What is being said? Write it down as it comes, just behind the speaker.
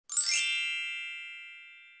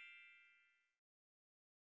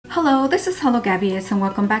Hello, this is Hellogabbiest and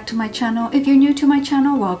welcome back to my channel. If you're new to my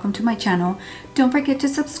channel, welcome to my channel. Don't forget to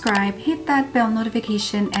subscribe, hit that bell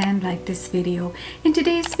notification and like this video. In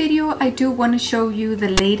today's video, I do want to show you the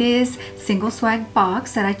latest single swag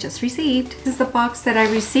box that I just received. This is the box that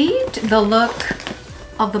I received. The look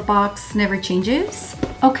of the box never changes.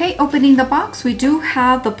 Okay, opening the box, we do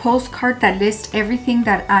have the postcard that lists everything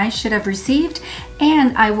that I should have received,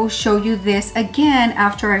 and I will show you this again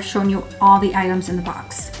after I've shown you all the items in the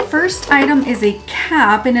box. First item is a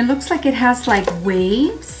cap, and it looks like it has like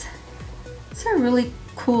waves. It's a really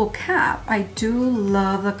cool cap. I do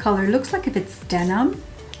love the color. It looks like if it's denim.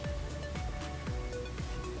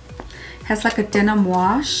 Has like a denim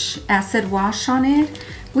wash, acid wash on it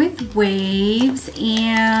with waves,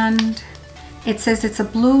 and it says it's a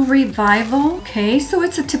blue revival. Okay, so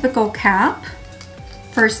it's a typical cap.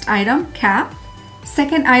 First item, cap.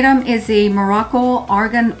 Second item is a Morocco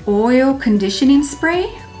Argan Oil Conditioning Spray.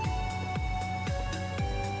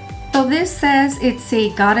 So this says it's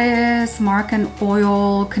a Goddess Moroccan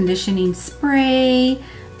Oil Conditioning Spray.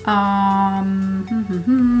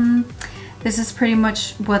 This is pretty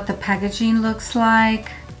much what the packaging looks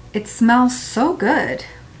like. It smells so good.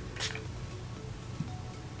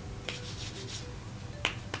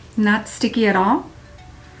 Not sticky at all.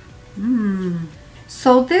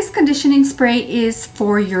 So this conditioning spray is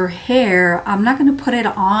for your hair. I'm not going to put it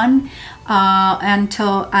on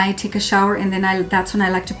until I take a shower, and then that's when I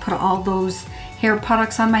like to put all those hair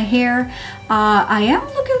products on my hair. I am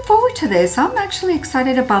looking forward to this. I'm actually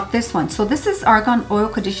excited about this one. So this is Argan Oil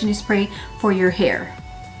Conditioning Spray for your hair.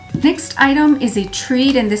 Next item is a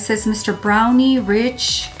treat, and this says Mr. Brownie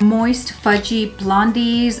Rich Moist Fudgy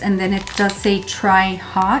Blondies, and then it does say try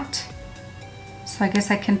hot. So I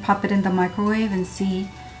guess I can pop it in the microwave and see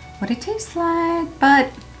what it tastes like,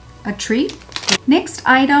 but a treat. Next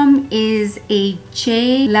item is a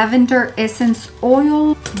Jade Lavender Essence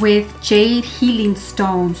Oil with Jade Healing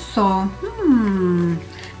Stones. So,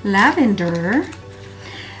 lavender.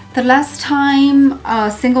 The last time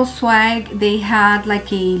Single Swag, they had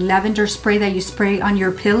like a lavender spray that you spray on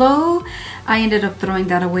your pillow. I ended up throwing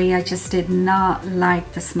that away. I just did not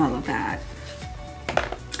like the smell of that.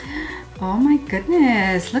 Oh my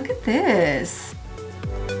goodness, look at this.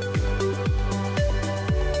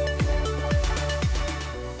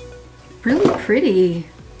 Really pretty.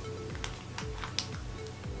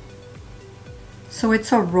 So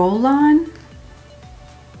it's a roll-on.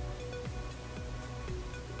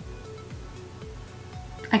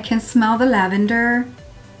 I can smell the lavender,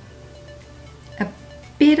 a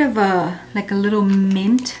bit of like a little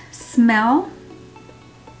mint smell,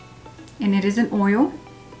 and it is an oil.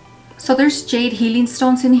 So there's Jade Healing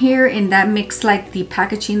Stones in here, and that makes like the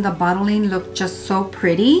packaging, the bottling look just so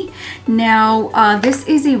pretty. Now this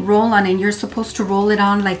is a roll-on, and you're supposed to roll it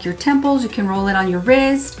on like your temples. You can roll it on your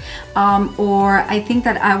wrist, or I think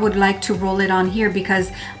that I would like to roll it on here because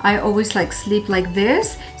I always like sleep like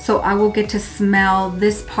this, so I will get to smell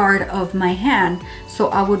this part of my hand. So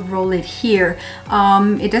I would roll it here.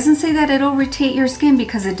 It doesn't say that it'll irritate your skin,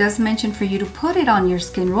 because it does mention for you to put it on your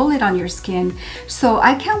skin, roll it on your skin. So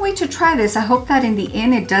I can't wait to try this. I hope that in the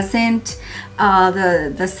end it doesn't,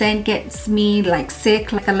 the scent gets me like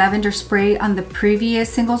sick like the lavender spray on the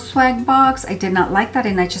previous Single Swag box. I did not like that,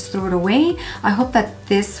 and I just threw it away. I hope that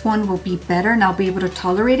this one will be better, and I'll be able to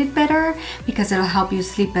tolerate it better because it'll help you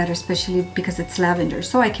sleep better, especially because it's lavender.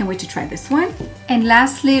 So I can't wait to try this one. And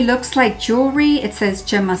lastly, it looks like jewelry. It says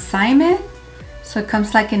Gemma Simon. So it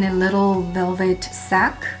comes like in a little velvet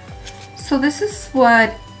sack. So this is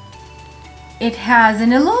what it has,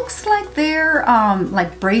 and it looks like they're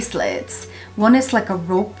like bracelets. One is like a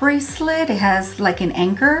rope bracelet. It has like an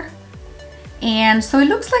anchor, and so it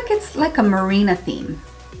looks like it's like a marina theme.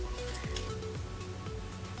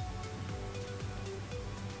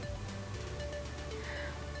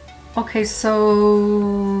 Okay,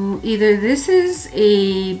 so either this is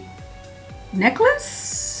a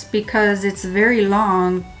necklace because it's very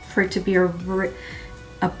long for it to be a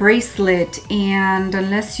bracelet, and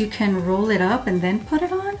unless you can roll it up and then put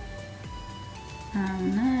it on,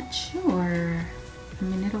 I'm not sure. I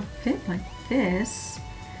mean, it'll fit like this,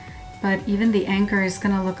 but even the anchor is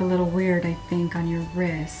gonna look a little weird, I think, on your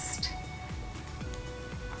wrist.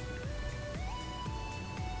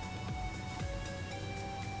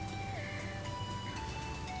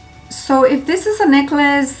 So if this is a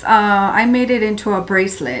necklace, I made it into a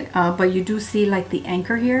bracelet, but you do see like the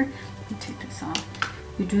anchor here. Let me take this off.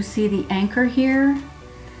 You do see the anchor here.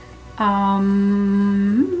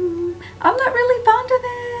 I'm not really fond of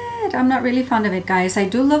it. I'm not really fond of it, guys. I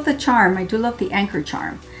do love the charm. I do love the anchor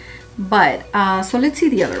charm. But, so let's see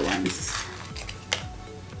the other ones.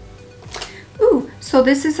 So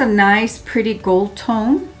this is a nice, pretty gold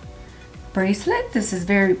tone bracelet. This is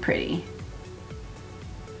very pretty.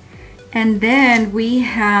 And then we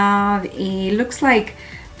have looks like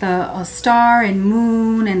a star and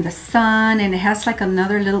moon and the sun, and it has like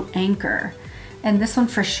another little anchor. And this one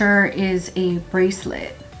for sure is a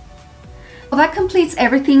bracelet. Well, that completes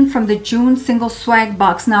everything from the June single swag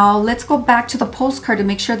box. Now let's go back to the postcard to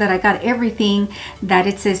make sure that I got everything that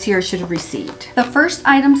it says here I should have received. The first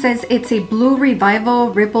item says it's a blue revival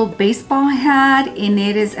rippled baseball hat, and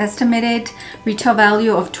it is estimated retail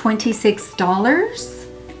value of $26.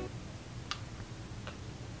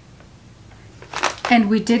 And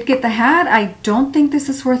we did get the hat. I don't think this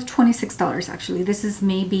is worth $26 actually. This is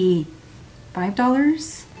maybe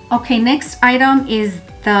 $5. Okay, next item is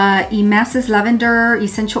the Emasis Lavender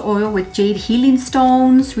Essential Oil with Jade Healing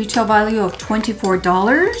Stones, retail value of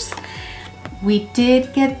 $24. We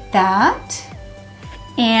did get that.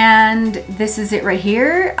 And this is it right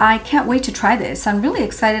here. I can't wait to try this. I'm really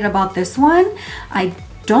excited about this one. I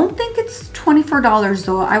don't think it's $24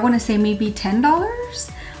 though. I want to say maybe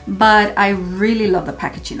 $10, but I really love the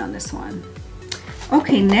packaging on this one.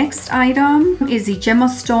 Okay, next item is the Gemma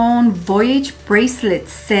Stone Voyage Bracelet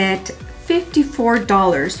Set,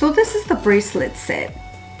 $54. So this is the bracelet set.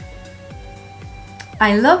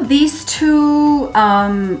 I love these two.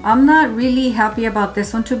 I'm not really happy about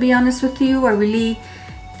this one, to be honest with you. I really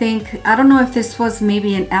think, I don't know if this was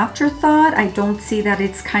maybe an afterthought. I don't see that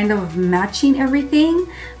it's kind of matching everything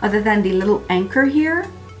other than the little anchor here.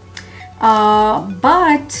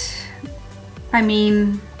 But I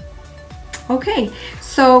mean, okay,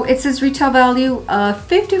 so it says retail value of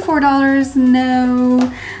 $54.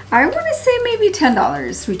 No, I want to say maybe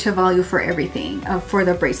 $10 retail value for everything, for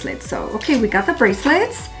the bracelets. So, okay, we got the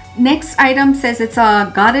bracelets. Next item says it's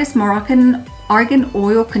a Goddess Moroccan Argan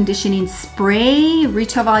Oil Conditioning Spray,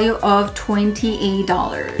 retail value of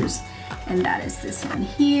 $28. And that is this one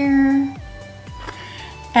here.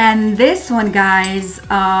 And this one, guys,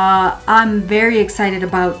 I'm very excited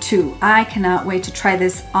about too. I cannot wait to try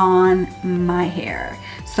this on my hair.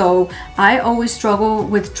 So I always struggle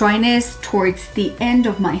with dryness towards the end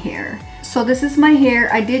of my hair. So this is my hair.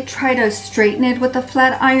 I did try to straighten it with a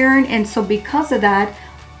flat iron, and so because of that,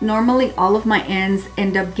 normally all of my ends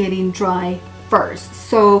end up getting dry first.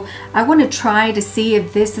 So I want to try to see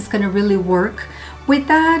if this is going to really work with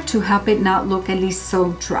that to help it not look at least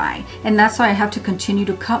so dry. And that's why I have to continue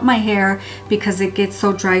to cut my hair, because it gets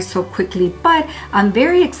so dry so quickly. But I'm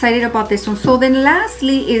very excited about this one. So then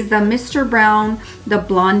lastly is the Mr. Brown, the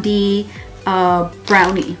Blondie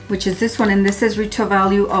brownie, which is this one, and this is retail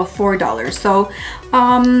value of $4. So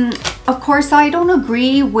of course I don't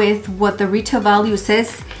agree with what the retail value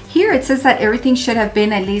says here. It says that everything should have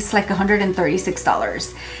been at least like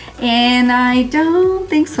 $136, and I don't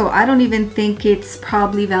think so. I don't even think it's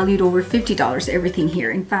probably valued over $50, everything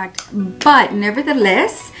here, in fact. But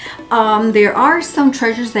nevertheless, there are some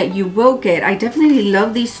treasures that you will get. I definitely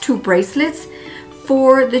love these two bracelets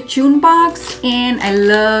for the June box, and I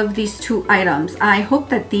love these two items. I hope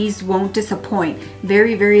that these won't disappoint.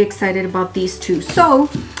 Very, very excited about these two. So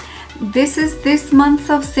this is this month's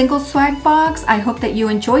of Single Swag box. I hope that you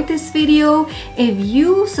enjoyed this video. If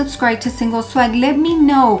you subscribe to Single Swag, let me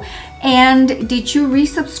know. And did you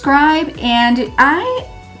resubscribe? And I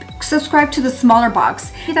subscribed to the smaller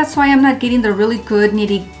box. That's why I'm not getting the really good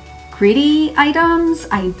nitty-gritty items.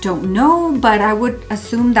 I don't know, but I would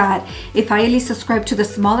assume that if I at least subscribe to the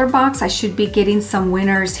smaller box, I should be getting some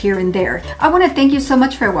winners here and there. I want to thank you so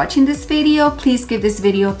much for watching this video. Please give this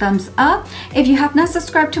video a thumbs up. If you have not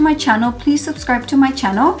subscribed to my channel, please subscribe to my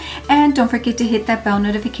channel, and don't forget to hit that bell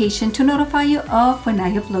notification to notify you of when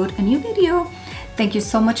I upload a new video. Thank you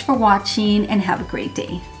so much for watching, and have a great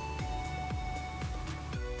day.